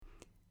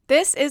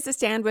This is the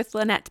Stand with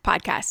Lynette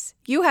podcast.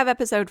 You have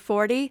episode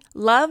 40,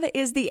 Love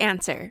is the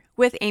Answer,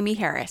 with Amy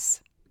Harris.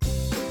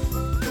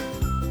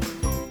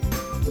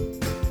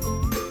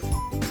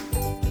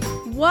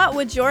 What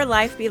would your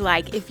life be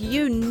like if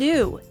you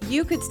knew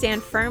you could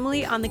stand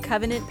firmly on the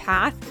covenant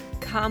path,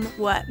 come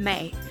what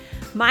may?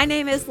 My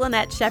name is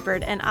Lynette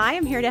Shepard, and I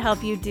am here to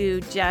help you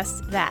do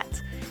just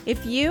that.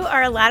 If you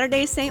are a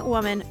Latter-day Saint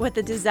woman with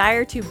a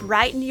desire to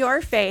brighten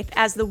your faith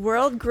as the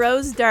world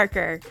grows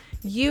darker,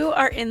 you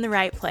are in the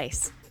right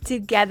place.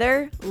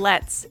 Together,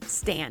 let's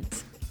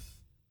stand.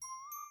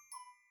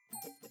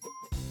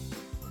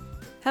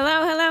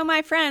 Hello,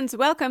 my friends.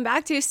 Welcome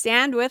back to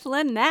Stand with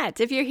Lynette.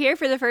 If you're here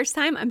for the first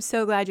time, I'm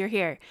so glad you're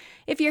here.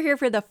 If you're here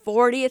for the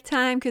 40th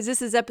time, because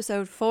this is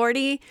episode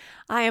 40,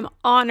 I am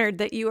honored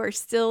that you are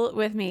still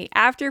with me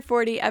after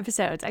 40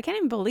 episodes. I can't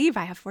even believe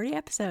I have 40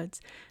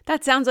 episodes.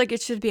 That sounds like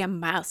it should be a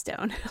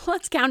milestone.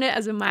 Let's count it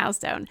as a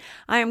milestone.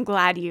 I am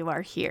glad you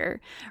are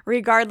here.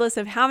 Regardless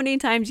of how many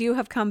times you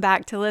have come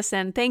back to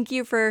listen, thank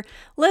you for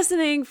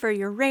listening, for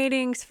your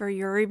ratings, for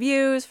your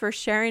reviews, for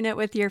sharing it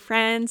with your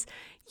friends.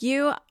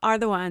 You are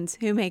the ones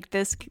who make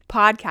this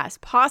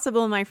podcast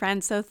possible, my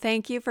friends, so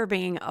thank you for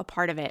being a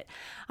part of it.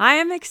 I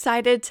am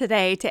excited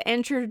today to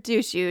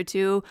introduce you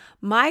to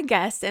my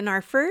guest in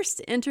our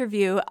first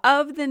interview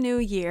of the new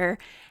year,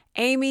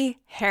 Amy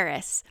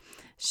Harris.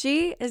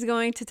 She is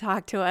going to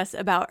talk to us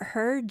about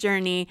her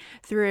journey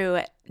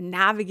through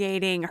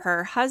navigating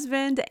her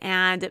husband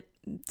and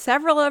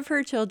several of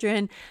her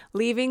children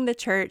leaving the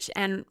church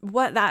and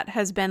what that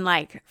has been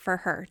like for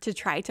her to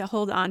try to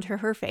hold on to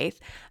her faith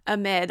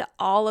amid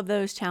all of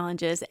those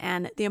challenges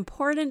and the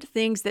important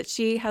things that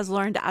she has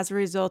learned as a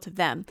result of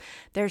them.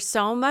 There's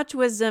so much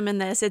wisdom in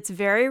this. It's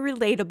very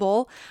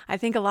relatable. I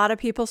think a lot of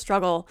people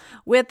struggle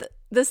with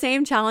the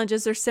same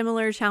challenges or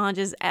similar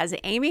challenges as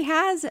Amy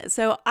has.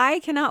 So I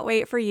cannot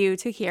wait for you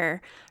to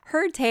hear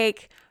her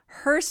take,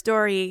 her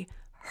story,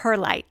 her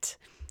light.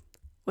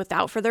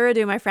 Without further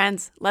ado, my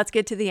friends, let's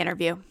get to the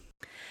interview.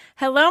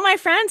 Hello, my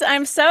friends.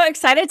 I'm so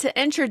excited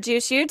to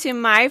introduce you to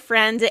my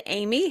friend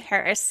Amy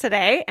Harris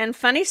today. And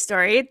funny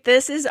story,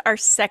 this is our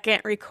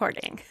second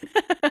recording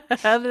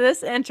of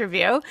this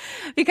interview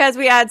because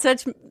we had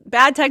such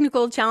bad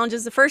technical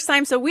challenges the first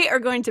time. So we are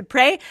going to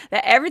pray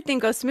that everything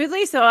goes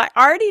smoothly. So I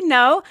already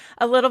know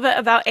a little bit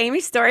about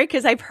Amy's story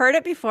because I've heard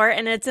it before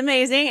and it's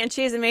amazing and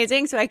she's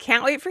amazing. So I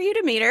can't wait for you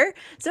to meet her.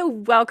 So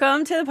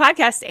welcome to the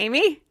podcast,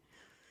 Amy.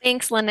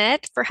 Thanks,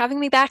 Lynette, for having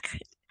me back.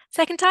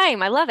 Second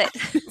time. I love it.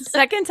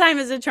 Second time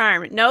is a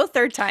charm. No,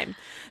 third time.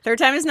 Third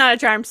time is not a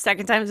charm.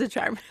 Second time is a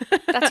charm.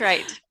 That's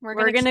right. We're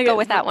going to go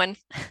with that one.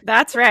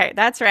 That's right.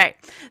 That's right.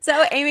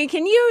 So, Amy,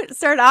 can you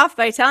start off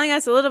by telling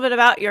us a little bit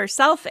about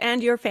yourself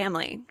and your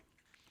family?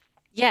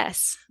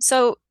 Yes.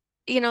 So,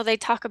 they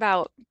talk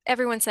about,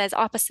 everyone says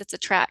opposites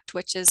attract,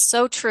 which is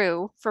so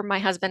true for my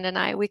husband and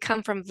I. We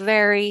come from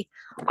very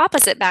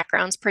opposite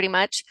backgrounds, pretty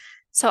much.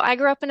 So I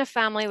grew up in a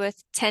family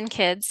with 10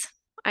 kids.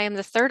 I am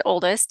the third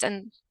oldest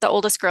and the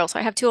oldest girl. So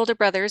I have two older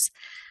brothers,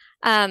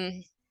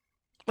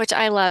 which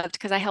I loved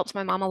because I helped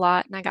my mom a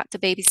lot and I got to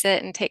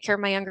babysit and take care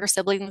of my younger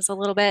siblings a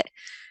little bit,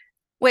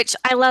 which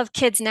I love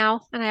kids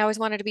now. And I always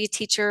wanted to be a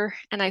teacher.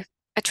 And I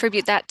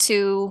attribute that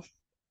to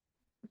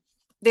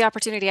the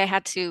opportunity I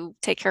had to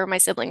take care of my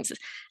siblings.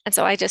 And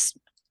so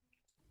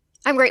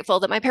I'm grateful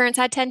that my parents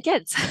had 10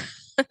 kids.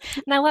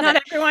 And I love it.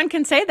 Not everyone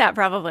can say that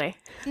probably.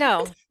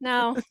 No.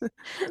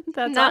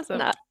 That's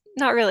awesome.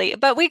 Not really,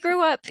 but we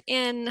grew up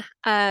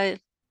I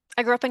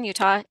grew up in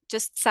Utah,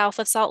 just south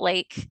of Salt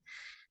Lake,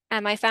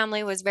 and my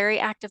family was very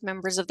active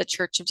members of the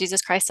Church of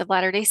Jesus Christ of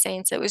Latter-day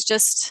Saints. It was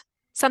just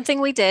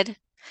something we did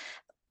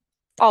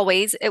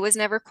always. It was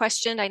never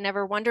questioned. I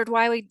never wondered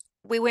why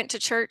we went to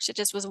church. It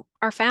just was,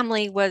 our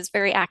family was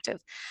very active.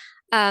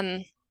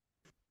 And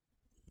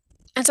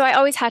so I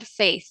always had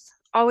faith,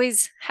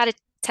 always had a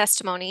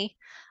testimony,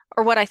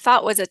 or what I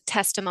thought was a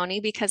testimony,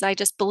 because I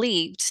just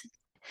believed.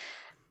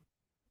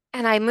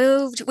 And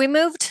we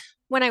moved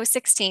when I was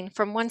 16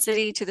 from one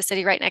city to the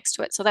city right next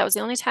to it. So that was the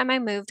only time I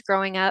moved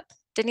growing up.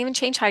 Didn't even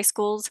change high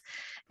schools.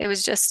 It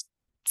was just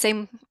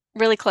same,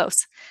 really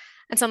close.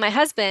 And so my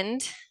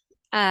husband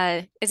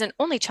is an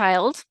only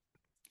child,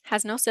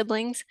 has no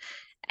siblings,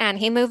 and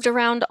he moved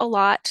around a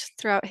lot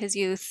throughout his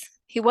youth.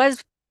 He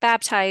was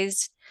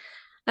baptized,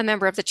 a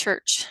member of the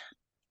church,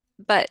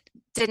 but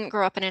didn't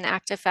grow up in an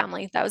active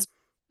family.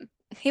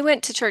 He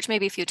went to church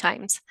maybe a few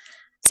times.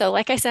 So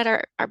like I said,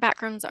 our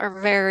backgrounds are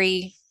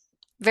very,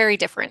 very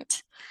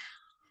different.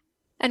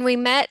 And we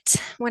met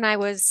when I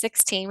was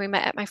 16. We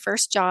met at my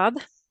first job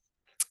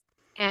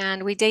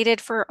and we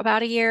dated for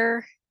about a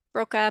year,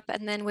 broke up.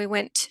 And then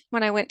when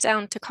I went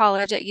down to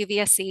college at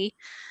UVSC,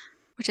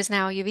 which is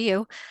now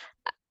UVU,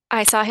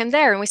 I saw him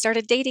there and we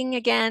started dating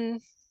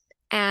again.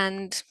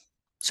 And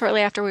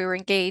shortly after we were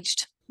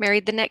engaged,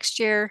 married the next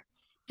year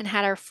and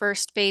had our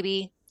first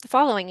baby the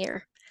following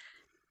year.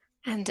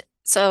 And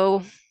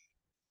so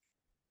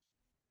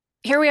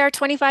here we are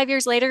 25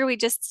 years later. We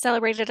just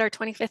celebrated our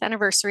 25th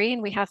anniversary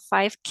and we have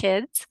 5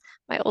 kids.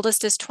 My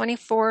oldest is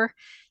 24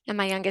 and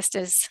my youngest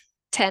is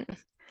 10.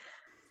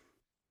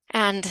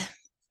 And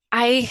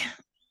I,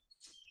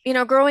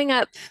 growing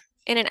up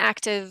in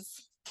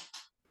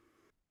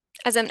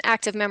as an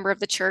active member of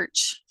the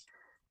church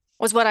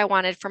was what I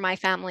wanted for my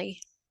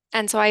family.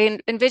 And so I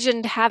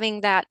envisioned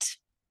having that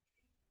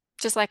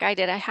just like I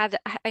did. I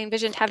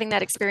envisioned having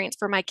that experience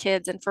for my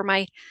kids and for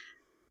my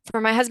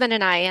husband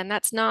and I, and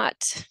that's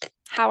not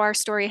how our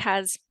story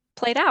has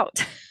played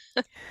out.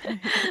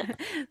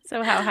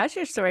 So how has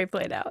your story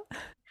played out?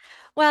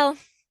 Well,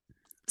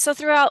 so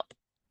throughout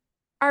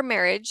our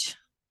marriage,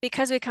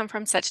 because we come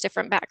from such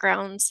different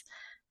backgrounds,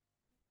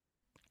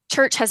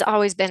 church has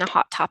always been a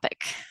hot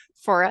topic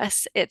for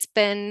us. It's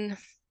been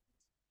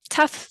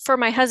tough for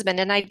my husband,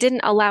 and I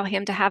didn't allow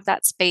him to have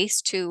that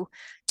space to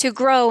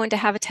grow and to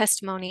have a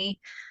testimony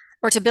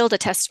or to build a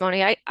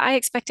testimony. I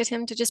expected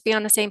him to just be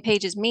on the same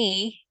page as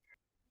me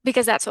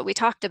because that's what we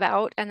talked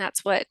about and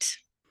that's what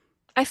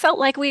I felt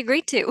like we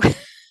agreed to.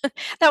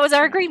 That was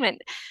our Right.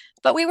 agreement.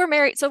 But we were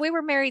married, so we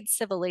were married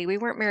civilly. We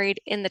weren't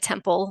married in the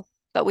temple,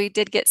 but we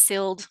did get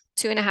sealed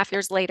 2.5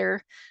 years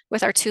later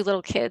with our two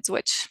little kids,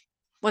 which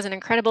was an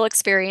incredible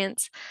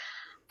experience.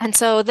 And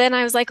so then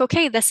I was like,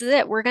 okay, this is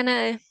it. We're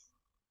gonna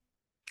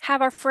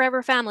have our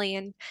forever family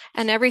and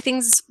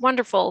everything's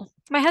wonderful.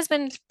 My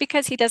husband,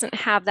 because he doesn't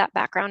have that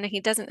background and he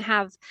doesn't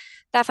have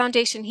that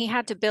foundation, he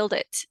had to build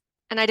it.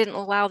 And I didn't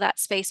allow that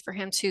space for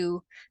him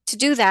to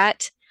do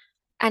that.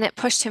 And it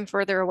pushed him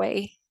further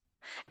away.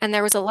 And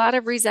there was a lot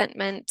of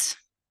resentment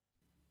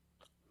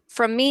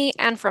from me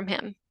and from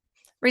him.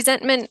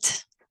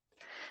 Resentment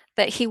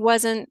that he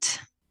wasn't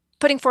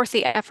putting forth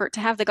the effort to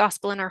have the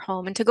gospel in our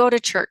home and to go to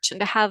church and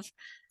to have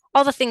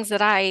all the things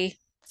that I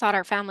thought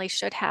our family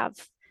should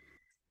have.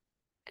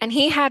 And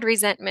he had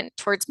resentment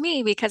towards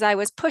me because I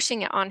was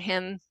pushing it on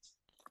him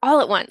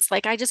all at once.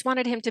 Like I just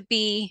wanted him to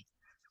be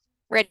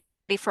ready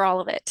for all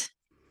of it.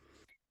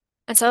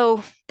 And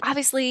so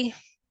obviously,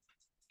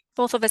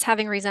 both of us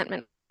having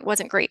resentment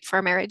wasn't great for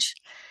our marriage.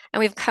 And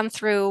we've come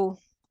through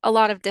a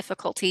lot of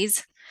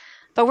difficulties,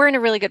 but we're in a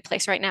really good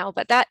place right now.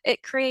 But that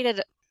it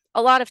created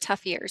a lot of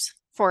tough years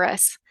for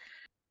us.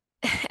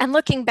 And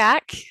looking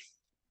back,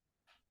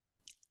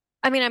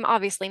 I mean, I'm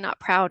obviously not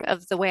proud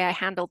of the way I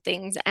handled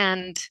things.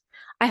 And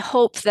I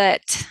hope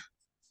that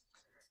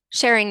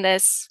sharing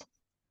this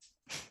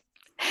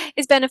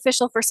is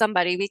beneficial for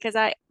somebody because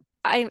I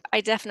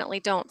definitely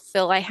don't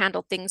feel I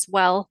handled things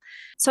well.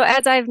 So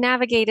as I've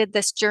navigated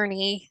this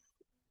journey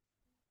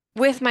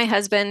with my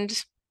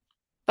husband,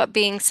 but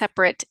being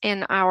separate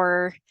in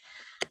our,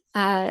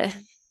 I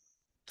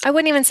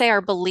wouldn't even say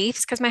our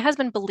beliefs, because my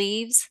husband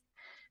believes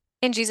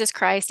in Jesus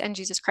Christ and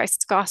Jesus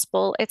Christ's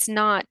gospel. It's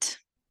not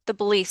the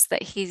beliefs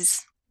that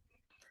he's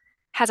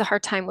has a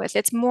hard time with.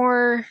 It's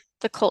more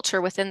the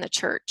culture within the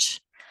church.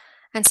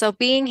 And so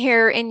being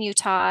here in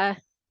Utah,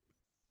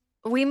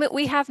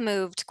 we have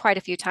moved quite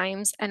a few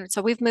times, and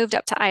so we've moved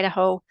up to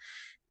Idaho,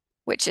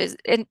 which is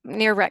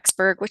near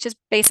Rexburg, which is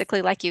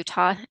basically like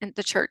Utah, and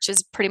the church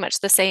is pretty much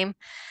the same.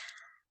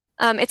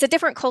 It's a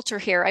different culture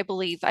here, I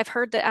believe. I've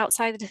heard that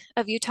outside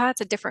of Utah,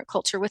 it's a different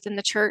culture within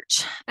the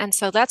church, and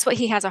so that's what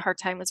he has a hard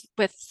time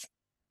with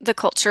the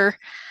culture.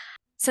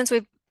 Since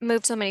we've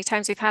moved so many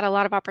times, we've had a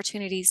lot of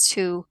opportunities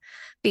to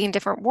be in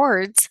different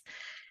wards,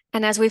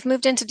 and as we've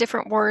moved into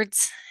different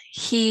wards,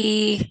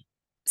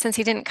 since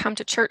he didn't come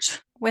to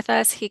church with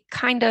us, he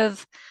kind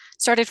of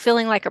started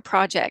feeling like a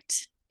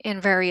project in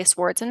various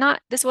wards. And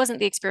this wasn't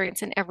the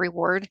experience in every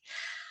ward,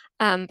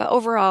 but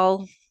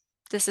overall,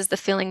 this is the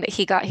feeling that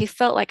he got. He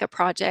felt like a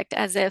project,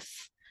 as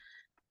if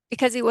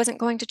because he wasn't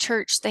going to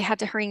church, they had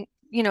to hurry,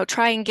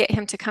 try and get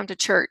him to come to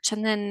church.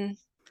 And then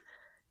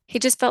he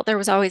just felt there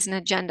was always an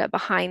agenda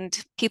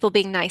behind people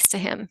being nice to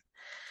him.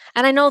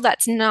 And I know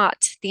that's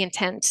not the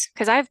intent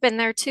because I've been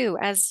there too,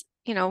 as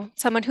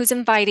someone who's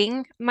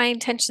inviting. My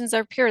intentions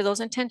are pure. Those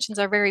intentions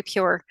are very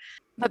pure.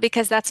 But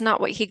because that's not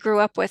what he grew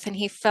up with and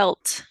he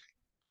felt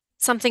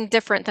something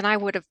different than I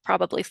would have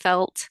probably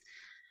felt,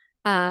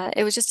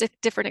 it was just a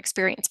different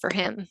experience for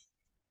him.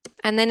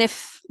 And then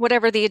if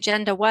whatever the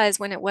agenda was,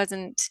 when it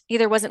wasn't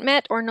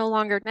met or no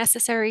longer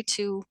necessary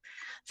to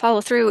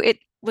follow through, it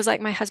was like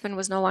my husband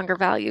was no longer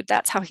valued.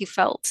 That's how he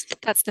felt.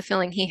 That's the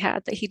feeling he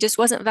had, that he just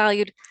wasn't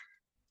valued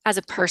as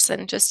a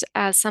person, just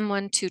as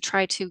someone to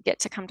try to get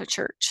to come to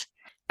church.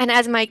 And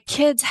as my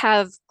kids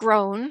have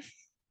grown,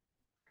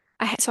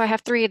 so I have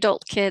 3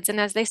 adult kids, and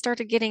as they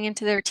started getting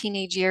into their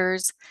teenage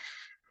years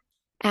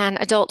and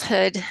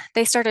adulthood,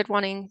 they started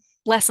wanting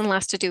less and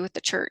less to do with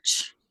the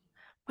church,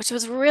 which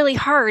was really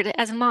hard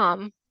as a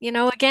mom.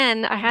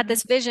 Again, I had Mhm.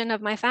 this vision of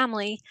my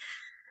family,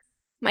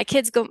 my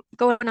kids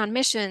going on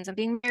missions and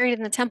being married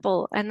in the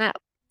temple, and that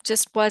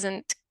just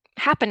wasn't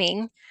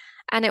happening.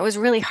 And it was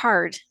really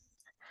hard.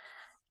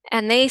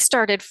 And they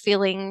started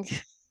feeling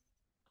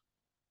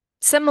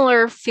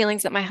similar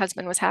feelings that my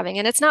husband was having.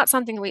 And it's not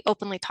something we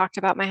openly talked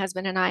about, my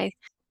husband and I,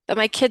 but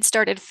my kids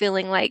started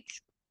feeling like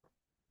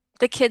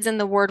the kids in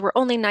the ward were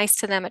only nice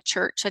to them at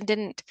church and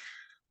didn't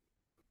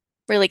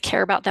really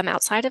care about them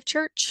outside of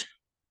church.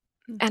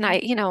 And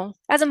Mhm.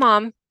 as a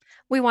mom,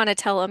 we want to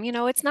tell them,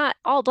 it's not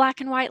all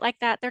black and white like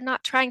that. They're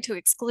not trying to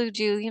exclude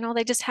you.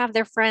 They just have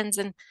their friends,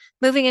 and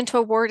moving into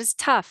a ward is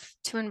tough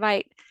to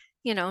invite,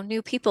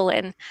 new people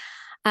in.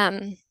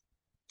 Um,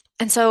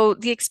 and so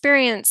the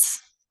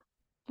experience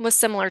was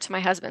similar to my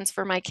husband's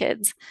for my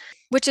kids,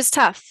 which is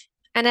tough.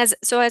 And as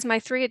my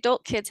three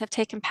adult kids have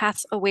taken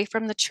paths away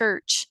from the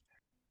church,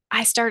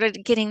 I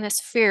started getting this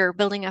fear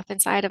building up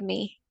inside of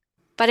me.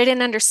 But I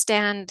didn't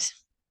understand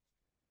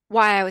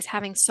why I was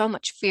having so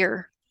much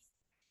fear.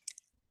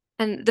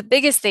 And the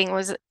biggest thing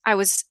was I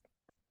was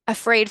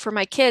afraid for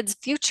my kids'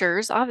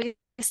 futures,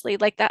 obviously,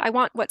 like that. I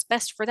want what's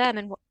best for them.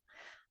 And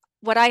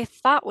what I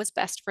thought was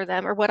best for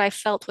them, or what I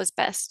felt was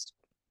best,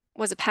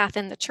 was a path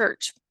in the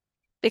church.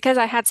 Because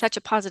I had such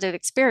a positive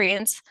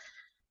experience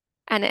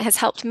and it has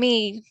helped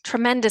me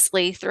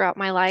tremendously throughout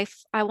my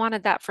life, I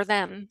wanted that for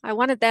them. I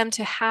wanted them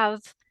to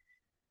have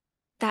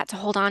that to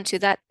hold on to,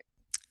 that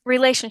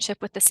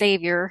relationship with the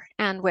Savior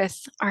and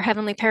with our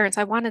heavenly parents.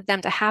 I wanted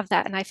them to have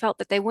that. And I felt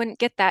that they wouldn't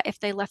get that if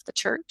they left the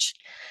church.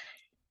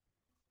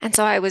 And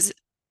so I was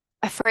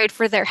afraid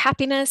for their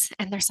happiness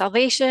and their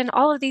salvation,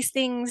 all of these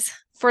things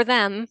for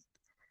them.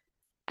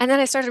 And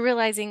then I started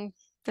realizing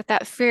that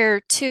that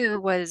fear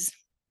too was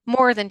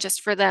more than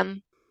just for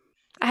them.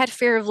 I had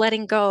fear of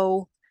letting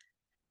go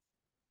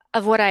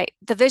of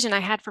the vision I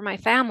had for my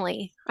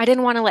family. I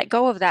didn't want to let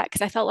go of that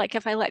because I felt like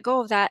if I let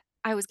go of that,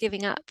 I was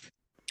giving up.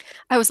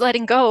 I was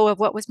letting go of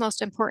what was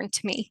most important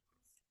to me.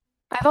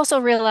 I've also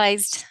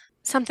realized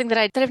something that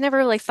I've never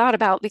really thought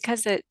about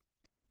because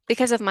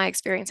of my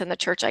experience in the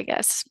church, I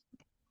guess.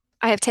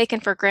 I have taken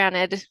for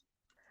granted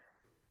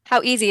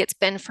how easy it's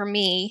been for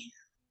me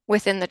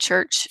within the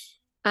church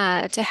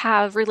to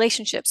have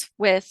relationships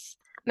with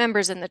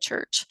members in the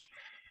church.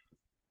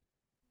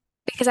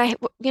 Because I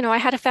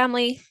had a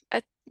family,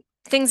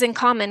 things in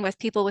common with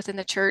people within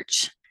the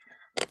church.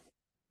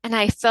 And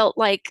I felt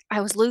like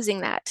I was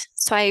losing that.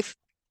 So I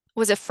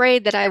was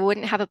afraid that I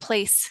wouldn't have a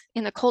place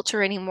in the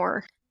culture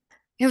anymore.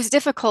 It was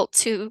difficult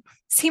to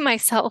see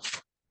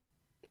myself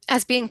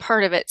as being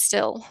part of it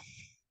still.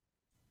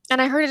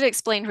 And I heard it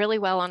explained really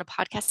well on a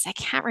podcast. I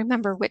can't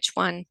remember which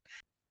one.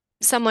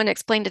 Someone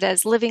explained it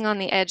as living on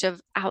the edge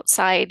of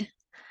outside.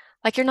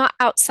 Like you're not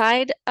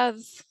outside of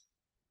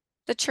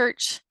the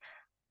church,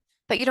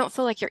 but you don't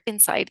feel like you're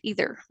inside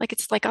either. Like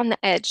it's like on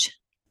the edge.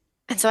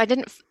 And so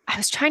I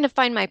was trying to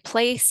find my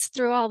place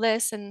through all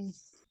this and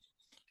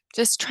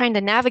just trying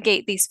to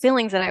navigate these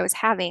feelings that I was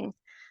having.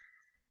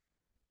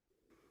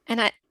 And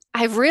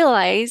I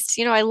realized,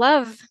 I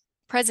love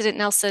President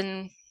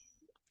Nelson,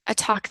 a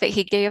talk that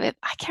he gave.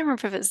 I can't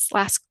remember if it was his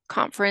last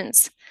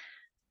conference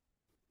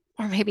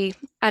or maybe,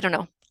 I don't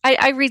know.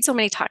 I read so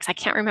many talks, I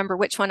can't remember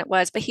which one it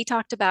was, but he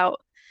talked about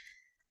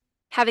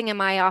having a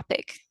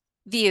myopic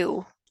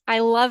view. I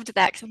loved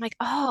that because I'm like,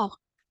 oh,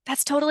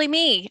 that's totally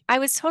me. I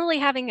was totally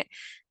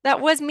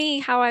that was me,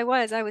 how I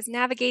was. I was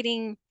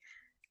navigating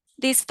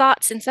these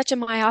thoughts in such a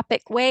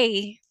myopic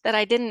way that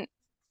I didn't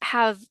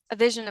have a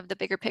vision of the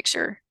bigger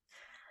picture.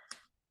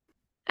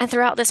 And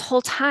throughout this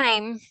whole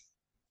time,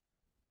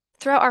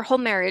 throughout our whole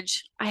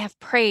marriage, I have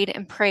prayed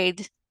and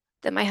prayed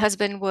that my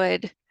husband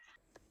would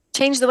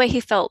change the way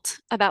he felt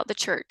about the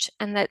church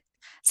and that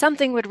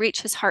something would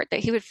reach his heart,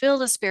 that he would feel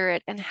the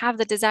Spirit and have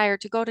the desire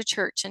to go to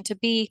church and to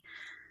be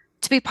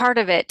part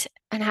of it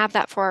and have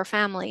that for our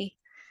family.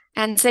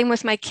 And same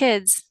with my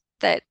kids,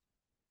 that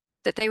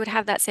they would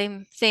have that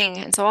same thing.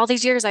 And so all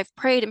these years I've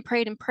prayed and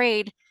prayed and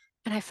prayed,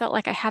 and I felt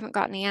like I haven't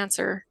gotten the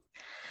answer.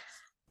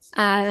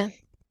 Then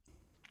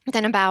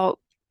about,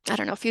 I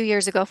don't know, a few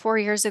years ago, 4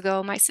 years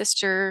ago, my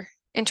sister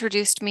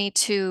introduced me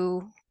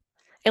to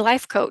a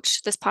life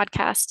coach, this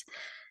podcast.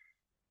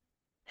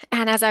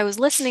 And as I was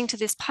listening to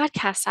this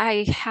podcast,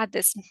 I had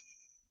this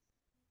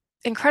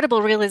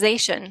incredible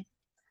realization,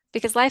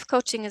 because life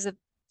coaching is a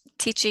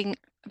teaching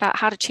about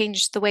how to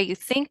change the way you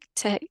think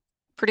to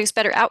produce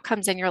better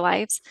outcomes in your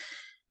lives.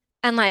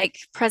 And like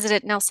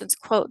President Nelson's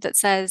quote that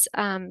says,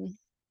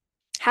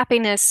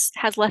 happiness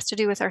has less to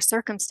do with our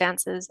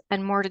circumstances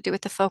and more to do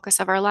with the focus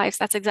of our lives.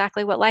 That's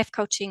exactly what life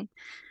coaching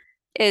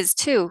is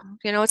too.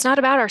 It's not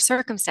about our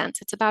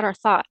circumstance, it's about our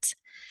thoughts.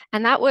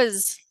 And that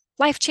was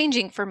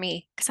life-changing for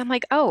me because I'm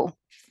like, oh,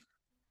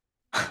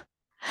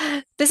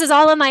 this is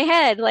all in my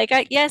head. Like,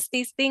 yes,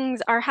 these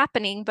things are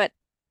happening, but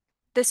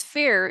this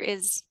fear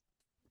is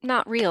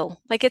not real.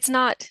 Like it's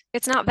not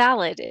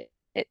valid.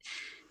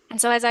 And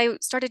so as I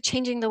started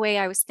changing the way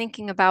I was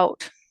thinking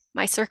about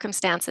my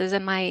circumstances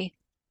and my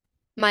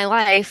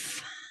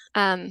life,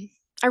 I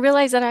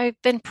realized that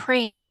I've been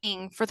praying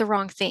for the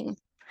wrong thing.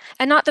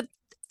 And not that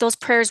those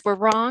prayers were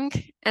wrong,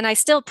 and I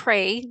still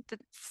pray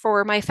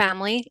for my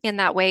family in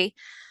that way,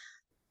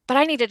 but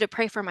I needed to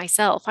pray for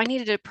myself. I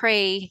needed to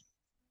pray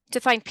to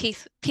find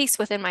peace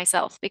within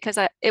myself, because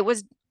it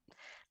was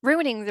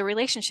ruining the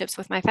relationships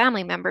with my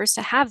family members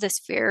to have this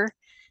fear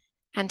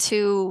and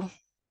to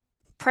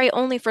pray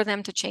only for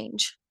them to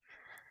change.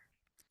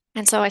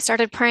 And so I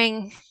started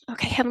praying,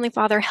 okay, Heavenly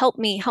Father, help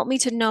me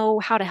to know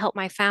how to help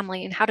my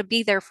family and how to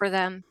be there for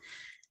them.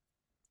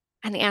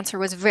 And the answer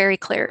was very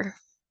clear.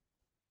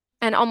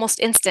 and almost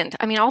instant.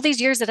 I mean, all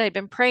these years that I'd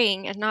been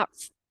praying and not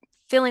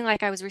feeling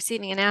like I was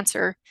receiving an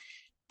answer,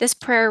 this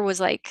prayer was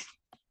like,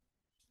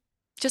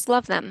 just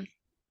love them.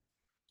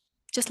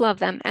 Just love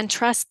them and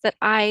trust that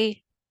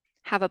I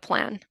have a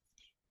plan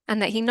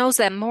and that he knows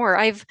them more.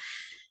 I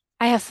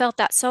have felt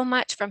that so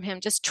much from him.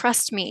 Just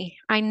trust me.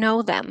 I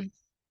know them.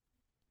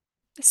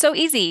 It's so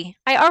easy.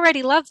 I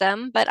already love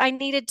them, but I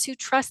needed to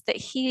trust that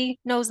he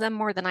knows them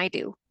more than I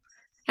do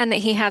and that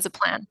he has a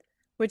plan.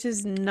 Which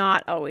is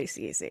not always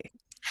easy.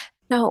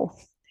 No,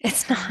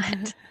 it's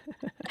not.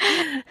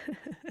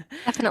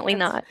 Definitely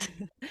That's not.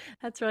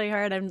 that's really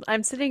hard.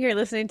 I'm sitting here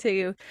listening to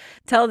you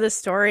tell this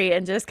story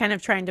and just kind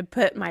of trying to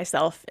put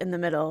myself in the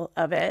middle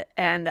of it,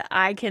 and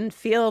I can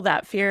feel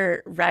that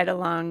fear right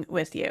along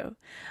with you.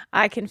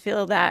 I can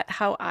feel that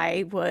how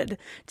I would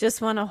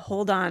just want to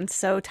hold on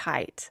so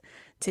tight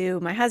to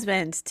my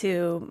husband,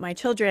 to my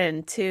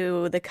children,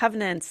 to the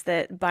covenants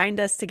that bind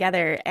us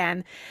together,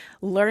 and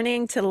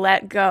learning to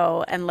let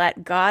go and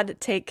let God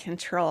take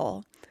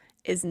control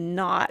is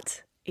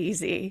not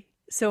easy.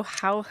 So,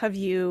 how have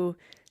you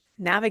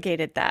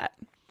navigated that?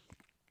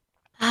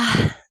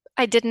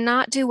 I did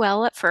not do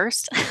well at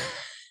first.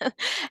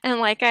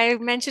 And like I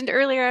mentioned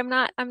earlier, I'm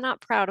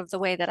not proud of the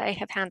way that I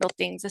have handled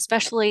things,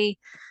 especially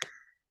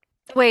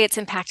the way it's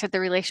impacted the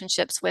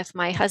relationships with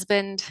my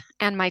husband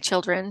and my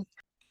children.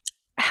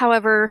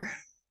 However,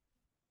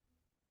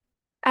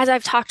 as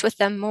I've talked with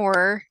them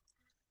more,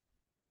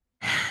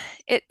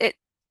 it, it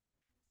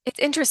it's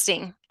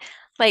interesting.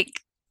 Like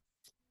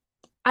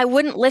I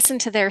wouldn't listen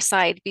to their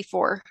side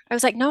before. I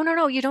was like, no, no,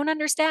 no, you don't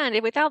understand.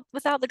 Without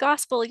the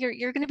gospel,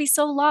 you're going to be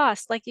so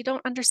lost. Like you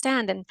don't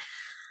understand. And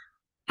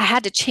I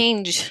had to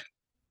change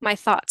my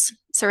thoughts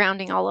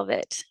surrounding all of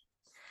it.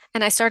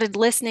 And I started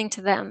listening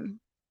to them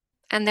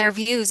and their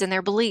views and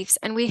their beliefs.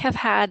 And we have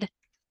had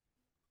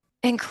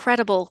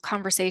incredible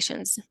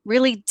conversations,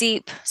 really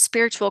deep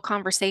spiritual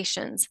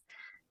conversations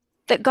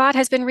that God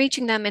has been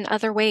reaching them in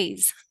other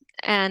ways.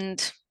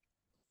 And,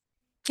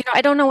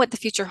 I don't know what the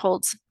future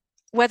holds,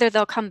 whether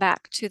they'll come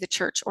back to the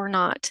church or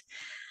not.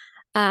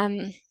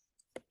 Um,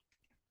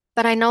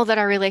 but I know that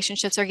our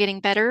relationships are getting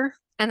better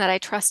and that I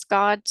trust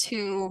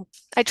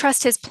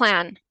his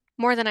plan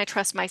more than I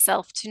trust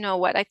myself to know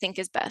what I think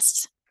is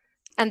best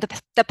and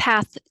the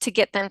path to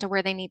get them to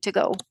where they need to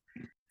go.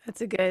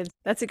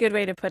 That's a good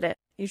way to put it.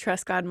 You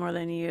trust God more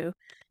than you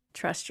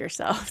trust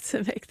yourself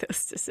to make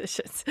those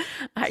decisions.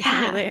 I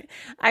can Yeah. relate.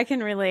 I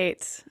can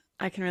relate.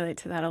 I can relate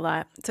to that a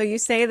lot. So you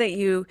say that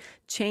you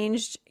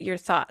changed your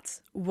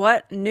thoughts.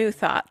 What new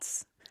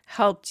thoughts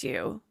helped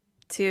you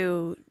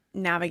to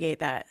navigate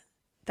that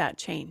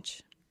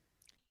change?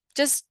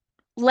 Just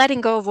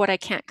letting go of what I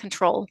can't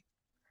control.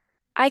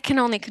 I can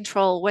only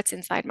control what's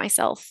inside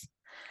myself.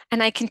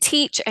 And I can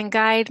teach and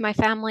guide my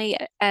family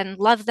and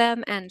love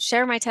them and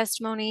share my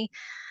testimony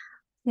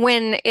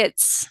when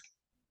it's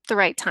the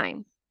right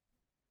time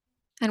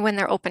and when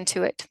they're open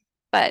to it.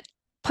 But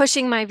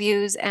pushing my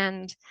views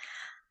and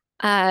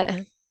uh,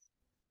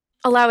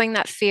 allowing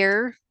that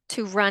fear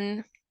to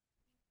run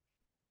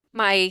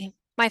my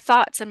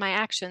thoughts and my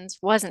actions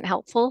wasn't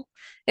helpful.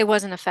 It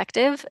wasn't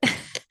effective.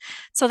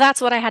 So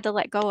that's what I had to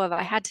let go of.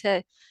 I had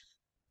to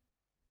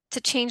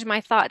change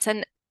my thoughts.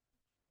 And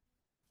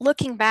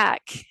looking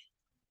back,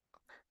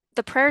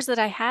 the prayers that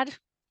I had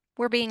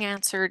were being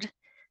answered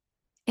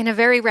in a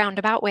very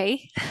roundabout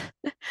way.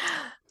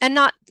 And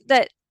not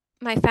that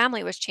my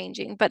family was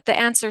changing, but the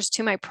answers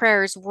to my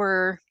prayers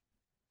were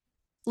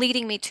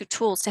leading me to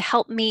tools to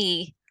help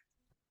me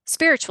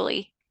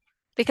spiritually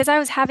because I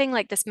was having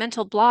like this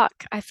mental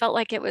block. I felt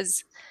like it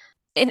was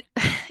in,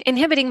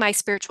 inhibiting my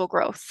spiritual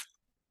growth,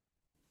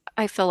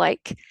 I feel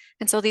like.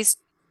 And so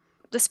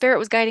the spirit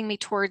was guiding me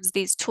towards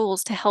these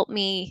tools to help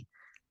me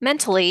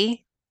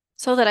mentally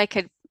so that I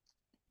could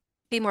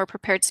be more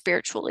prepared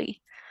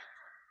spiritually.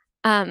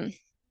 Um,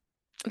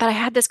 but I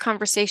had this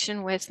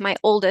conversation with my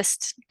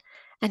oldest,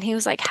 and he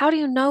was like, how do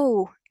you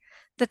know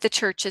that the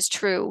church is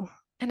true?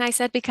 And I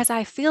said, because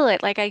I feel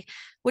it. Like I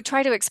would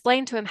try to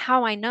explain to him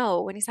how I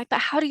know. And he's like, but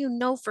how do you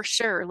know for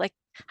sure? Like,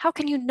 how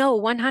can you know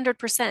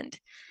 100%?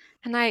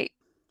 And I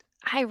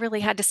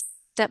really had to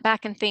step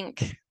back and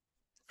think,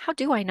 how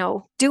do I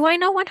know? Do I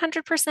know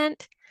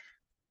 100%?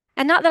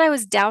 And not that I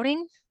was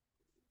doubting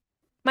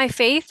my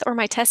faith or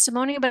my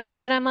testimony, but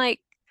I'm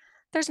like,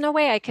 there's no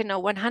way I can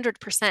know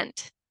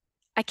 100%.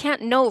 I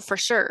can't know for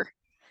sure.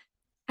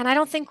 And I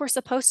don't think we're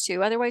supposed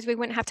to. Otherwise, we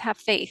wouldn't have to have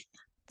faith.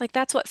 Like,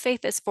 that's what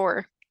faith is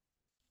for.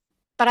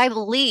 But I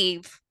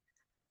believe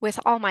with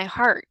all my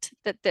heart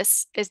that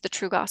this is the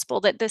true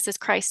gospel, that this is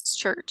Christ's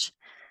church.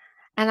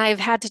 And I've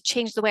had to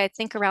change the way I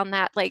think around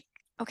that. Like,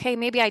 okay,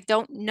 maybe I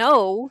don't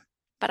know,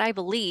 but I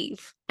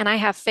believe and I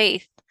have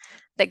faith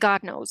that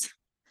God knows.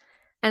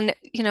 And,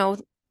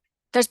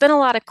 there's been a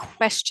lot of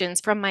questions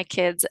from my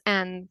kids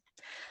and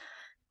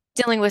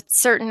dealing with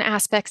certain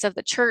aspects of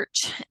the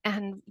church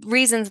and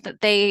reasons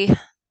that they,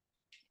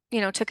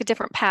 took a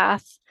different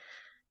path.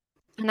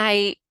 And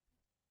I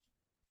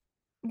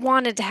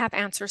wanted to have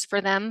answers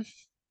for them.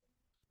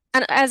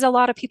 and as a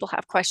lot of people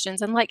have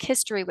questions and like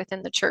history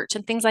within the church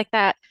and things like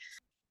that.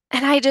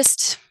 And I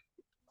just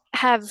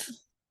have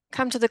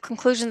come to the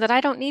conclusion that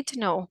I don't need to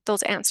know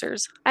those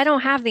answers. I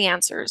don't have the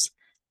answers,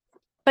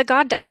 but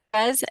God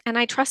does. And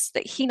I trust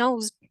that He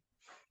knows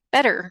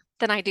better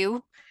than I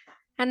do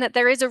and that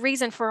there is a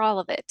reason for all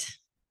of it.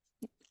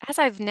 As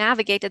I've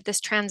navigated this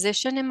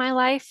transition in my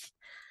life,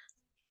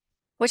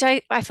 which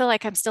I feel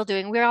like I'm still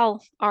doing, we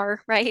all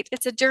are, right?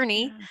 It's a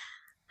journey.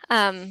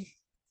 Yeah. Um,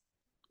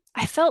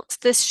 I felt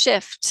this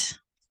shift,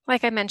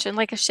 like I mentioned,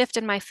 like a shift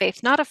in my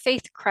faith, not a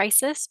faith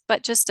crisis,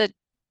 but just a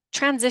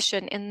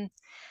transition in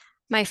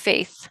my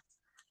faith.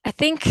 I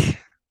think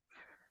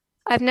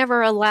I've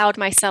never allowed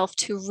myself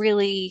to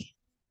really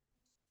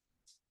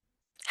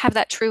have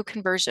that true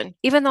conversion.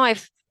 Even though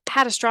I've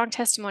had a strong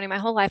testimony my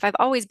whole life, I've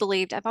always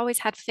believed, I've always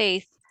had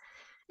faith.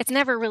 It's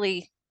never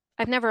really,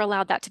 I've never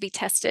allowed that to be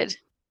tested.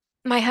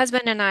 My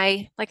husband and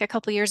I, like a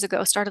couple years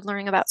ago, started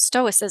learning about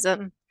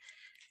Stoicism.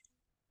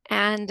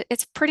 And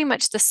it's pretty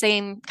much the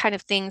same kind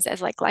of things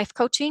as like life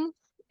coaching.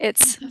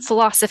 It's Mhm.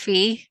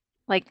 philosophy,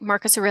 like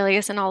Marcus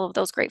Aurelius and all of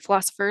those great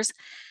philosophers.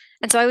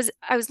 And so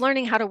I was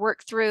learning how to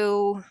work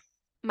through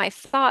my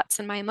thoughts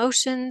and my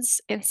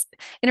emotions in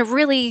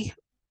a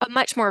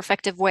much more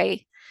effective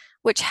way,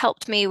 which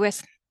helped me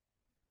with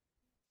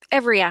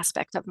every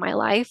aspect of my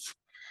life.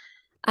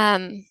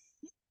 Um,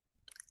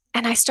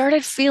 and I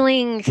started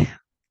feeling,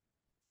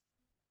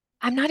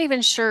 I'm not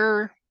even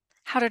sure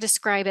how to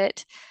describe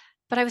it,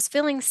 but I was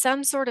feeling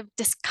some sort of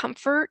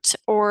discomfort,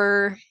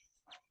 or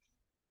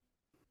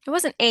it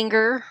wasn't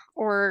anger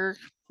or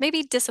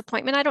maybe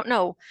disappointment. I don't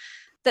know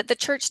that the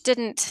church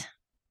didn't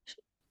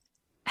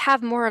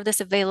have more of this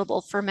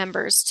available for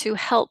members to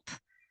help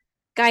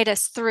guide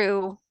us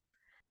through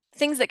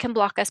things that can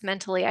block us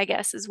mentally, I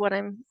guess, is what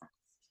I'm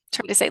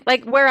trying to say,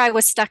 like where I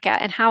was stuck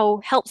at and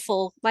how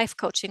helpful life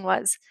coaching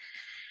was.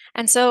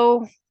 And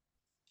so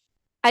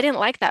I didn't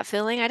like that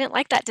feeling. I didn't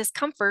like that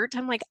discomfort.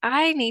 I'm like,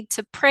 I need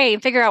to pray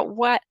and figure out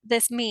what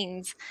this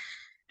means.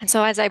 And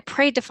so as I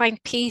prayed to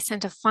find peace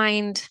and to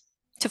find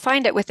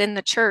it within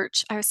the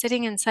church, I was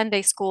sitting in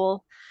Sunday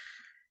school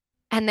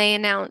and they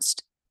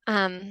announced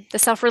the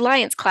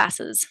self-reliance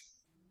classes.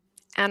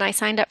 And I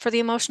signed up for the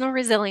emotional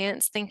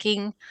resilience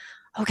thinking,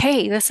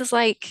 okay, this is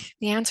like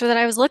the answer that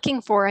I was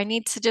looking for. I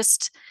need to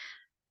just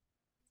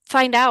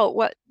find out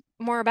what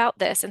more about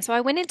this. And so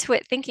I went into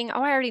it thinking,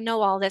 oh, I already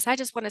know all this. I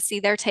just want to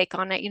see their take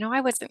on it. I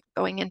wasn't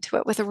going into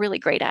it with a really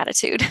great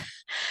attitude.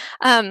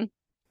 um,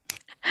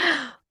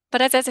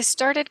 but as I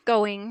started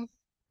going,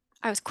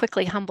 I was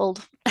quickly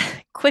humbled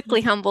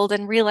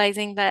and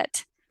realizing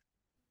that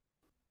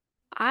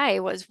I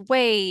was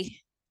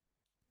way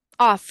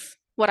off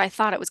what I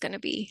thought it was going to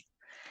be.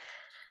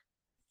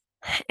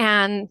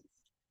 And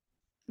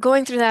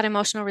going through that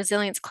emotional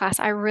resilience class,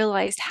 I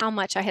realized how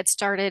much I had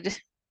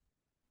started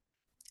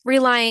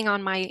relying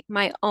on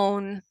my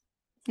own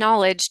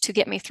knowledge to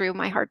get me through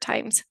my hard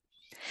times.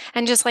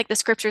 And just like the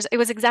scriptures, it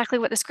was exactly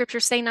what the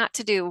scriptures say not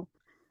to do.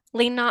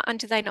 Lean not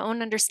unto thine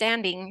own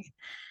understanding.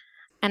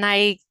 And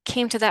I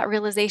came to that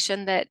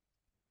realization that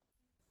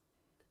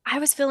I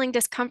was feeling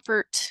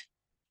discomfort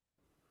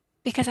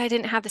because I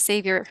didn't have the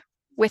Savior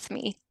with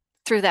me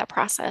through that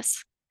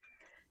process.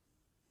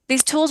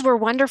 These tools were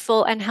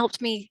wonderful and helped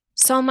me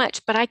so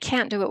much, but I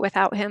can't do it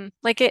without him.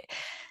 Like it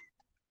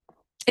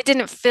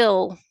didn't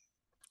feel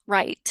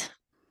right.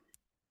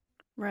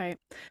 Right.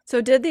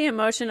 So did the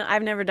emotion,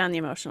 I've never done the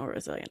emotional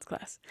resilience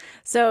class.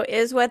 So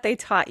is what they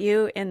taught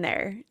you in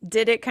there,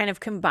 did it kind of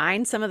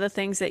combine some of the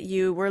things that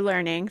you were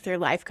learning through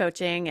life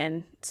coaching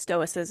and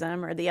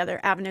stoicism or the other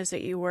avenues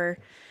that you were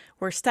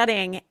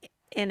studying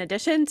in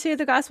addition to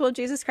the gospel of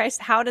Jesus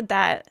Christ? How does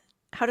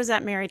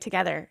that marry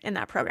together in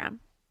that program?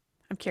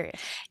 I'm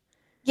curious.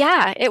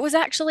 Yeah, it was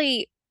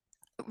actually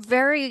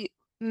very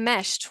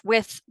meshed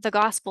with the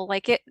gospel.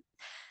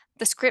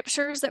 The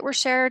scriptures that were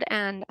shared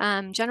and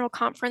general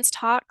conference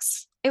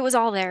talks, it was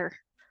all there.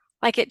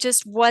 Like it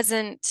just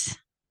wasn't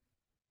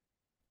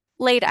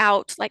laid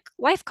out like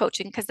life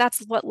coaching, because that's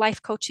what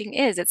life coaching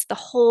is. It's the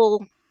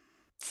whole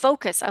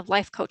focus of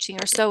life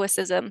coaching or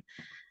stoicism.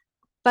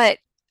 But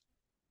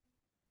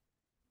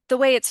the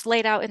way it's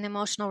laid out in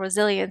emotional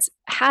resilience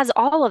has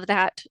all of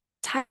that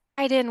tied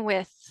in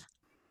with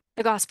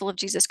the gospel of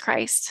Jesus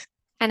Christ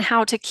and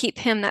how to keep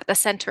him at the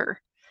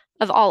center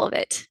of all of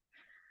it.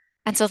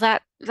 And so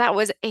that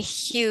was a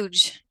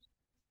huge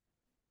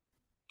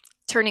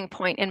turning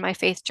point in my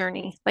faith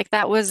journey. Like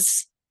that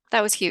was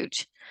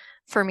huge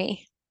for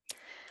me.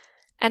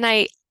 And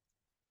I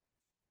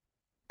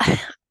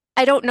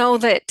don't know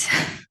that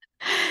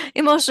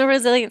emotional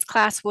resilience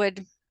class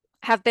would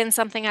have been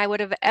something I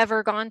would have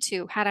ever gone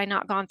to had I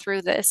not gone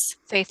through this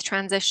faith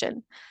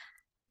transition.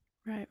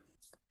 Right.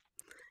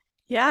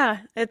 Yeah,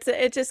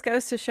 it just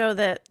goes to show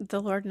that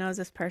the Lord knows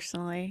us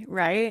personally,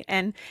 right?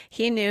 And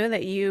he knew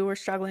that you were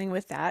struggling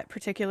with that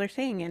particular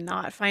thing and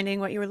not finding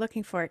what you were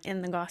looking for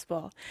in the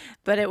gospel,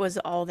 but it was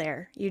all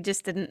there. You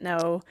just didn't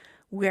know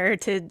where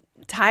to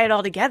tie it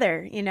all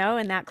together,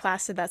 and that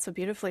class did that so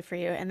beautifully for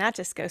you. And that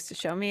just goes to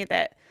show me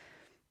that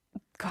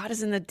God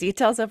is in the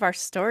details of our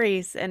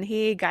stories, and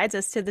He guides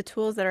us to the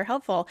tools that are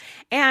helpful.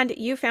 And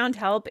you found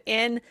help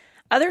in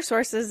other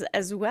sources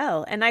as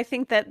well. And I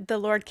think that the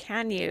Lord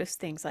can use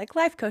things like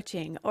life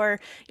coaching or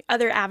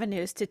other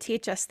avenues to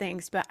teach us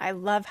things. But I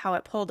love how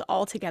it pulled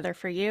all together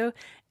for you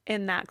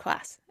in that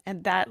class.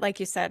 And that, like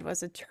you said,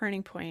 was a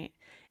turning point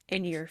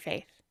in your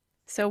faith.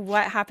 So,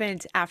 what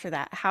happened after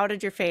that? How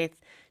did your faith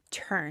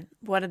turn?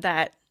 How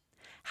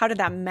did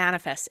that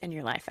manifest in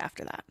your life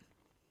after that?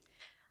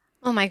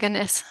 Oh my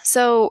goodness.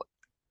 So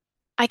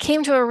I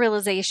came to a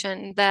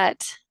realization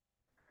that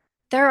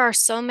there are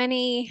so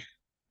many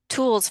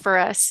tools for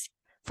us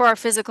for our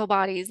physical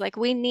bodies. Like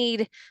we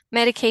need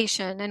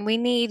medication and we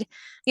need,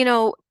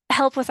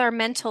 help with our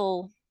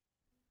mental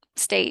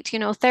state,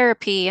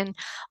 therapy and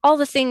all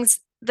the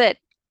things that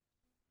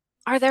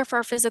are there for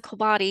our physical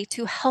body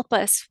to help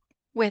us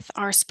with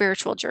our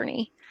spiritual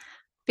journey.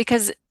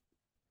 Because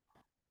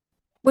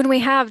when we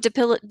have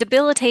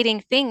debilitating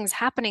things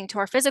happening to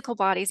our physical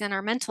bodies and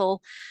our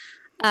mental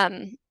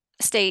um,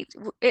 state,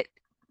 it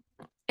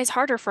is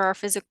harder for our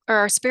physical or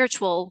our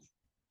spiritual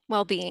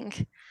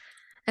well-being.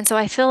 And so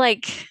I feel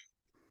like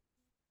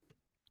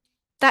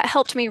that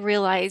helped me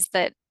realize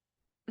that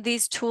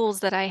these tools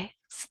that I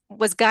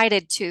was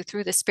guided to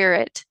through the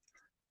Spirit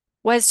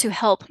was to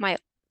help my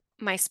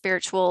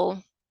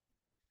spiritual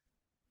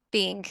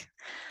being.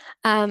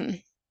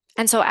 And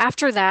so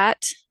after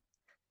that,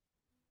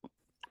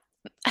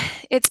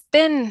 it's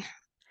been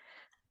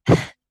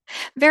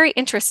very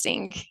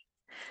interesting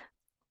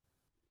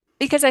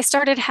because I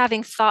started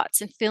having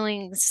thoughts and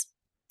feelings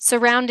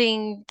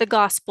surrounding the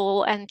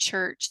gospel and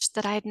church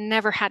that I had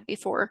never had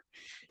before,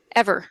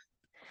 ever.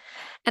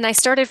 And I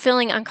started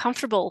feeling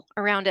uncomfortable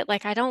around it.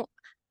 Like I don't,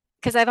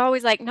 because I've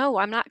always like, no,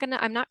 I'm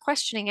not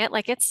questioning it.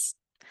 Like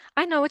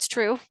I know it's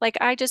true. Like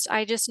I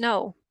just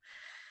know.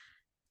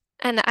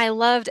 And I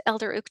loved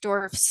Elder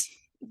Uchtdorf's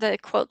the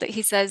quote that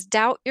he says,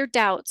 doubt your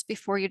doubts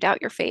before you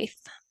doubt your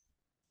faith.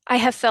 I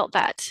have felt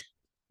that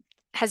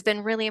has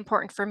been really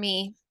important for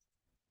me.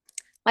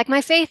 Like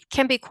my faith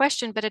can be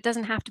questioned, but it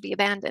doesn't have to be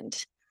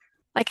abandoned.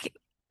 Like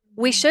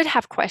we should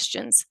have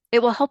questions.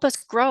 It will help us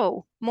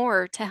grow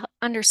more to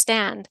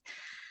understand.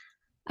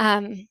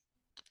 It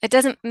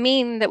doesn't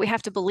mean that we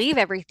have to believe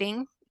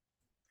everything.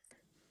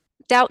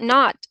 Doubt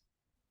not.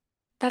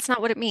 That's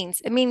not what it means.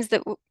 It means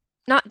that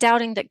not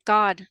doubting that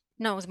God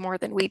knows more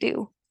than we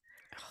do.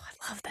 Oh,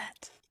 I love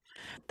that.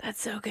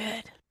 That's so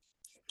good.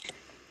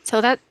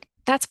 So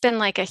that's been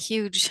like a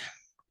huge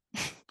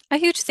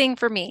thing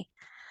for me.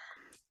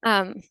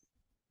 And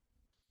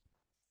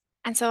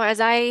so as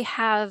I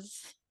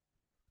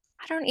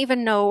don't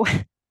even know,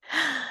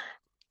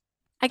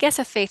 I guess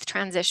a faith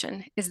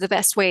transition is the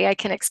best way I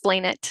can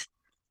explain it.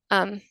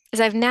 As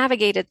I've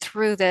navigated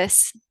through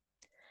this,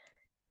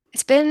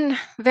 it's been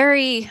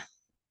very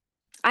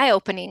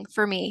eye-opening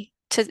for me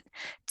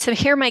to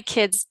hear my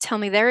kids tell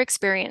me their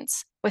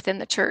experience within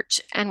the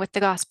church and with the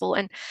gospel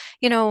and,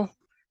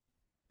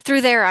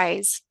 through their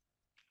eyes.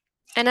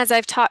 And as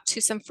I've talked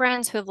to some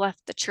friends who have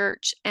left the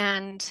church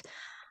and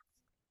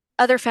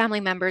other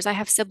family members, I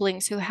have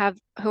siblings who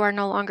are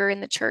no longer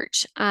in the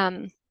church.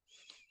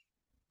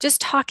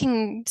 Just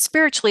talking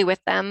spiritually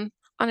with them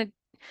on a,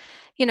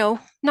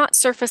 not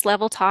surface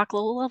level talk.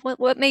 Well,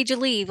 what made you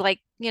leave? Like,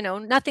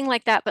 nothing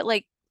like that, but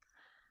like,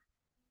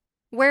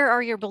 where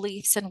are your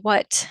beliefs and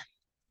what,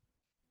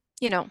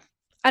 I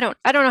don't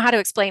know how to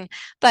explain,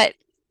 but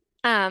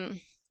my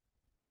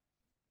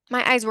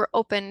eyes were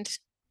opened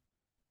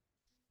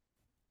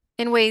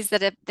in ways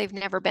that they've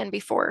never been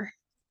before.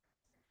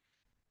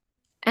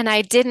 And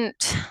I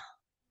didn't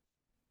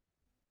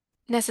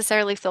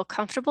necessarily feel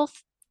comfortable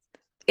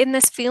in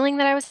this feeling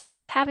that I was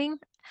having.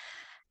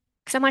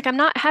 Because I'm like, I'm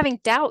not having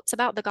doubts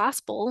about the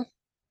gospel,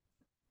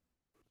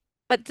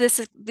 but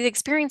the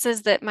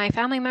experiences that my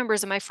family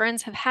members and my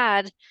friends have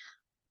had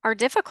are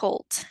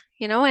difficult,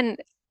 and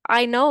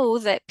I know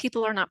that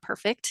people are not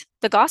perfect.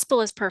 The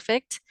gospel is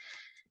perfect.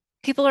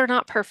 People are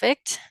not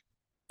perfect,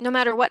 no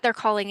matter what their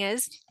calling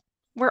is.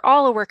 We're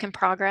all a work in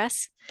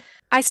progress.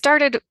 I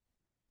started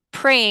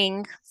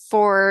praying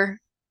for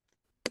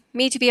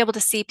me to be able to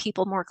see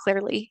people more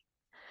clearly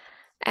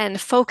and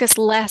focus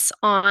less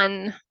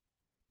on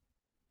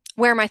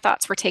where my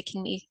thoughts were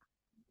taking me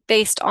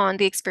based on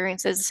the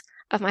experiences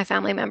of my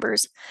family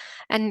members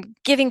and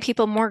giving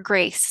people more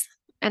grace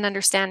and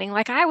understanding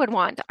like I would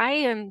want. I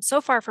am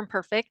so far from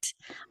perfect.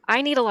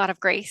 I need a lot of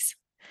grace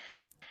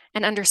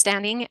and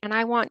understanding, and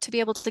I want to be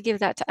able to give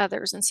that to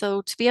others. And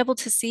so to be able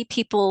to see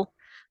people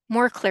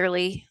more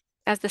clearly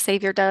as the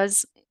Savior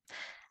does,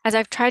 as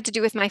I've tried to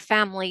do with my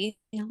family,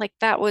 like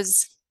that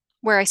was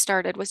where I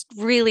started, was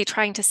really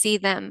trying to see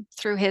them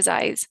through his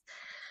eyes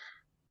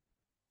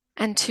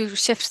and to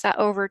shift that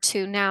over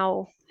to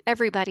now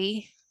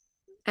everybody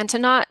and to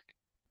not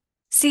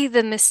see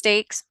the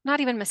mistakes,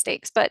 not even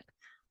mistakes, but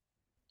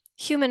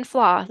human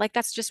flaw. Like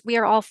that's just, we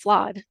are all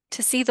flawed.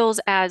 To see those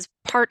as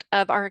part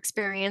of our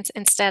experience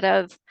instead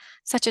of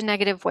such a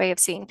negative way of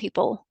seeing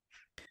people.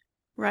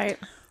 Right.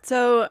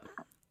 So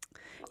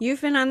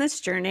you've been on this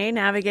journey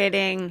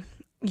navigating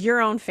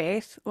your own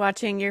faith,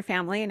 watching your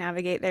family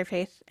navigate their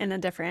faith in a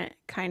different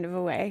kind of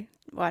a way,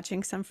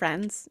 watching some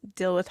friends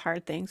deal with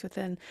hard things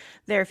within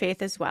their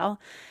faith as well.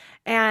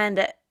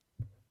 And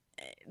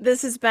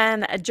this has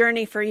been a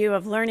journey for you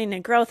of learning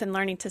and growth and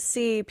learning to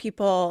see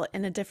people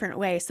in a different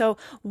way. So,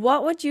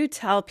 what would you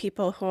tell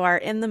people who are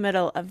in the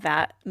middle of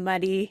that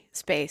muddy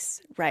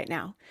space right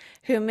now,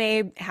 who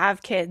may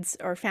have kids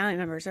or family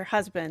members or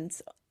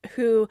husbands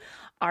who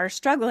are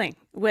struggling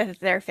with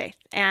their faith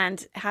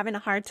and having a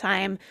hard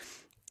time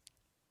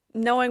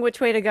knowing which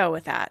way to go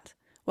with that?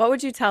 What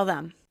would you tell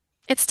them?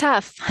 It's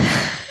tough,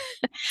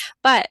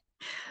 but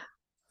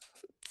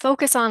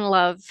focus on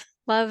love.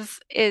 Love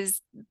is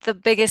the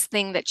biggest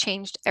thing that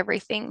changed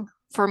everything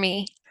for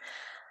me.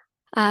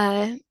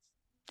 Uh,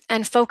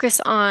 and focus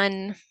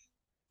on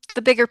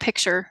the bigger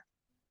picture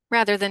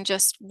rather than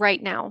just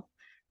right now.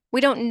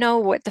 We don't know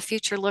what the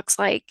future looks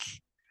like.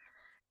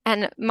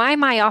 And my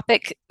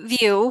myopic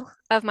view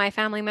of my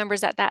family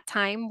members at that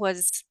time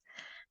was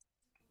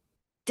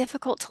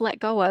difficult to let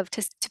go of,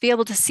 to be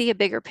able to see a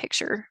bigger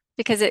picture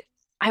because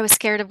I was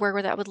scared of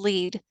where that would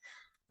lead.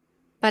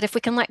 But if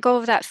we can let go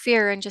of that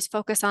fear and just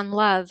focus on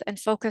love and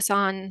focus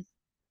on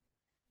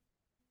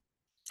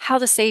how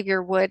the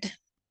Savior would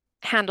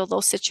handle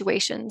those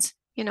situations,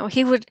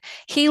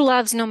 he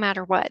loves no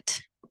matter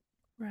what.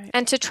 Right.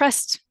 And to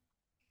trust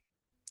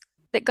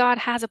that God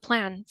has a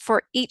plan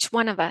for each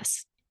one of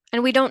us.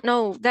 And we don't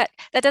know that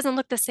doesn't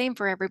look the same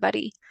for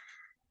everybody.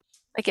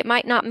 Like it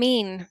might not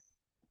mean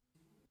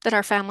that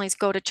our families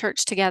go to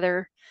church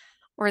together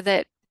or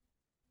that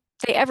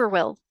they ever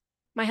will.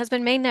 My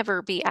husband may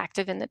never be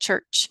active in the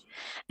church.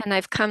 And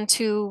I've come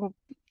to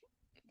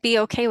be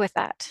okay with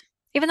that.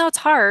 Even though it's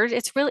hard,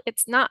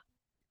 it's not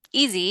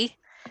easy.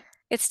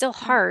 It's still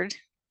hard,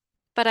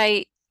 but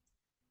I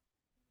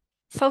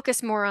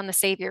focus more on the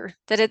Savior,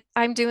 that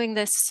I'm doing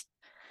this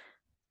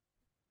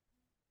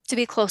to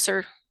be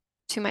closer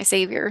to my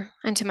Savior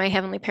and to my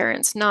heavenly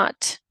parents,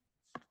 not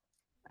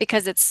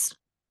because it's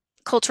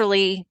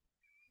culturally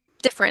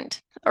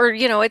different or,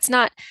 it's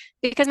not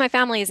because my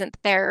family isn't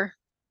there.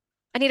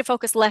 I need to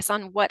focus less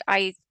on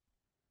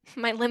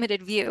my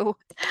limited view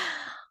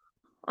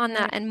on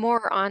that and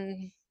more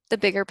on the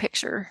bigger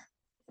picture.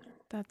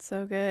 That's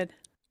so good.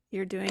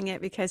 You're doing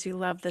it because you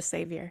love the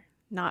Savior,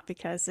 not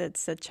because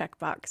it's a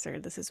checkbox or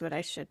this is what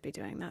I should be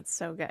doing. That's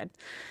so good.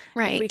 If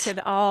we Right. could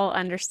all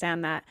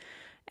understand that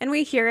and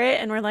we hear it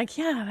and we're like,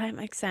 yeah, that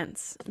makes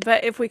sense.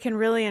 But if we can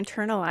really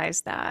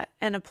internalize that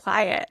and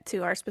apply it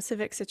to our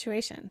specific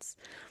situations,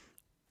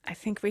 I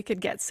think we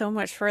could get so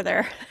much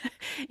further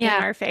in Yeah,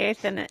 our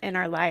faith and in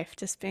our life,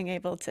 just being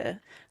able to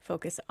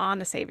focus on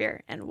the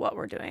Savior and what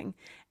we're doing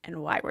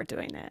and why we're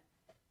doing it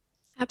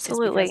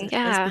absolutely.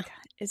 Yeah.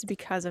 is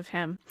because of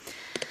Him.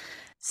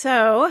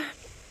 So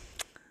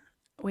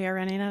we are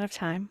running out of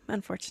time,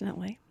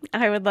 unfortunately.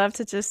 I would love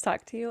to just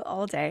talk to you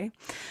all day.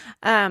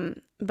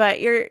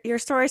 But your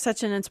story is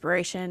such an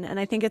inspiration, and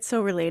I think it's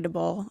so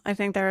relatable. I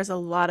think there is a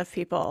lot of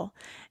people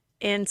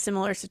in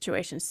similar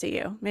situations to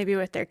you, maybe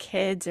with their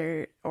kids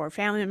or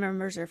family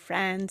members or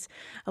friends.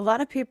 A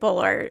lot of people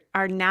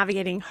are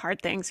navigating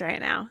hard things right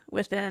now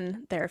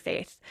within their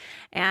faith.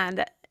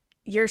 And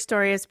your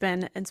story has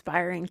been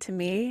inspiring to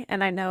me,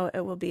 and I know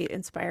it will be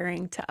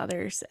inspiring to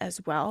others as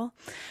well.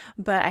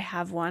 But I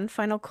have one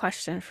final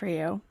question for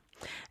you,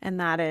 and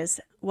that is,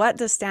 what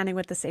does standing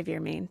with the Savior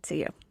mean to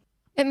you?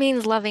 It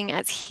means loving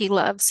as He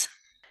loves.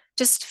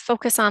 Just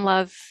focus on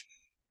love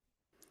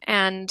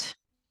and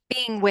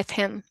being with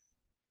Him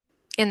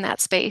in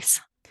that space.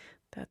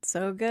 That's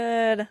so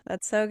good.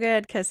 That's so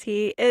good because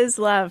He is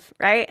love,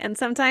 right? And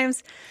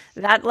sometimes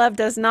that love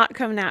does not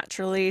come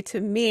naturally to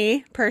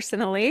me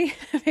personally.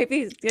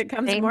 Maybe it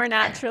comes Same. more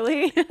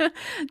naturally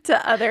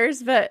to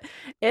others, but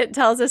it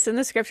tells us in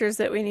the scriptures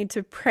that we need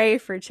to pray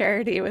for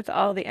charity with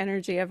all the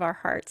energy of our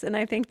hearts. And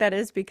I think that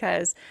is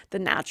because the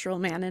natural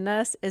man in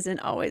us isn't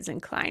always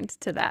inclined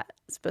to that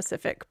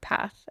specific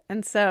path.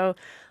 And so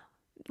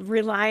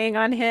relying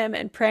on Him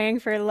and praying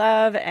for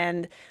love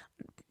and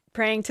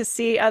praying to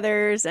see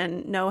others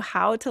and know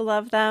how to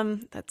love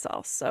them. That's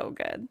all so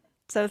good.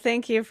 So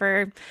thank you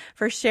for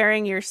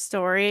sharing your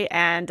story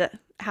and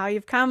how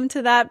you've come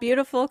to that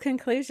beautiful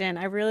conclusion.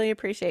 I really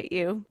appreciate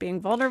you being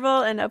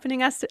vulnerable and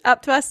opening us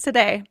up to us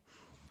today.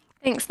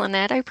 Thanks,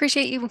 Lynette. I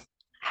appreciate you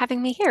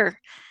having me here.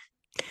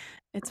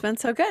 It's been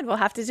so good. We'll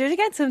have to do it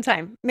again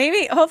sometime.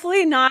 Maybe,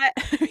 hopefully not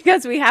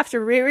because we have to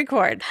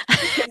re-record.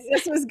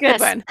 This was a good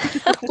one.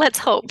 Let's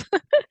hope.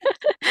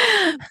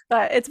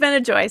 But it's been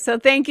a joy. So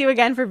thank you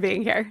again for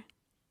being here.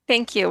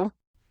 Thank you.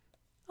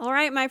 All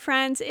right, my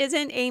friends,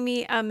 isn't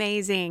Amy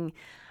amazing?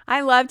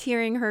 I loved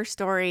hearing her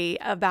story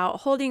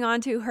about holding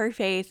on to her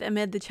faith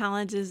amid the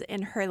challenges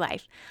in her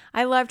life.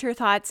 I loved her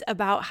thoughts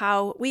about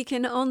how we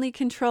can only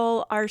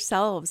control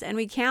ourselves and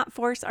we can't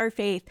force our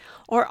faith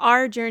or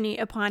our journey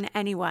upon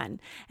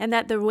anyone, and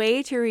that the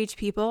way to reach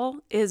people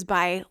is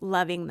by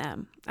loving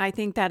them. I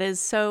think that is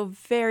so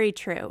very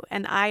true,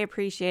 and I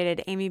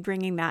appreciated Amy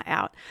bringing that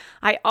out.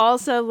 I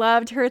also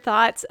loved her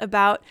thoughts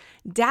about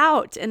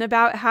doubt and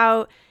about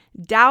how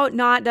Doubt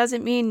not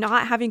doesn't mean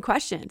not having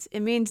questions.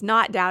 It means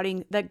not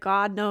doubting that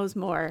God knows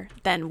more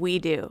than we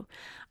do.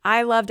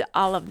 I loved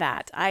all of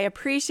that. I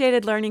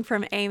appreciated learning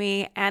from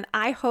Amy, and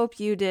I hope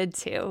you did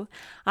too.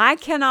 I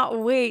cannot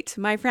wait,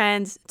 my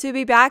friends, to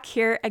be back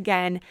here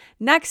again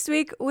next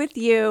week with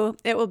you.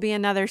 It will be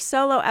another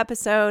solo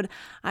episode.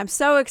 I'm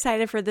so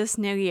excited for this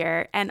new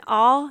year and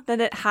all that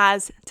it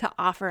has to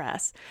offer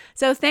us.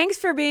 So thanks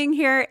for being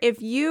here.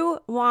 If you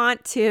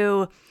want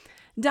to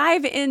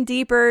dive in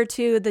deeper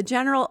to the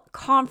general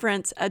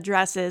conference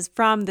addresses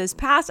from this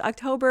past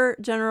October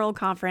general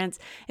conference,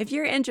 if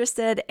you're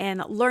interested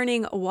in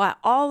learning what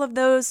all of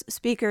those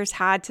speakers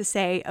had to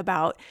say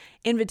about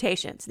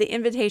invitations, the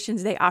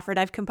invitations they offered,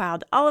 I've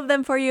compiled all of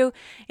them for you.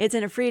 It's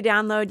in a free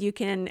download. You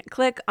can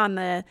click on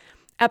the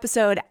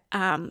episode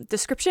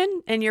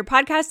description in your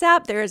podcast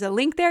app. There is a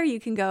link there. You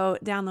can go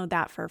download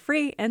that for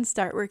free and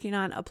start working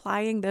on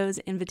applying those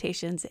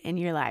invitations in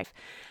your life.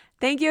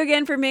 Thank you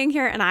again for being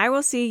here, and I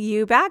will see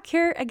you back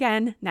here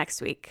again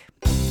next week.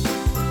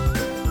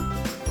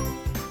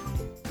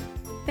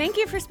 Thank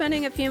you for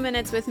spending a few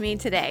minutes with me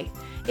today.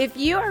 If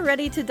you are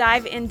ready to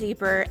dive in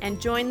deeper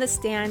and join the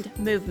Stand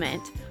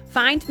movement,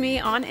 find me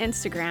on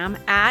Instagram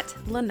at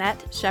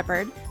Lynette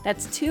Shepherd.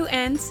 That's 2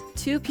 N's,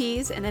 2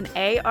 P's, and an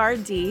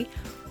A-R-D,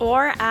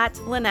 or at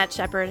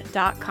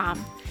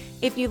LynetteShepherd.com.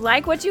 If you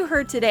like what you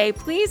heard today,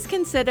 please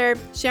consider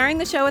sharing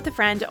the show with a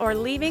friend or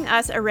leaving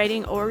us a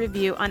rating or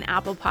review on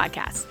Apple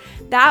Podcasts.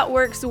 That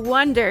works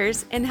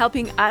wonders in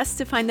helping us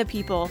to find the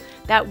people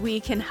that we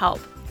can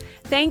help.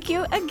 Thank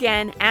you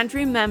again, and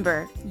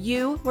remember,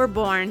 you were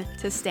born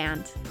to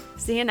stand.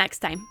 See you next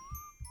time.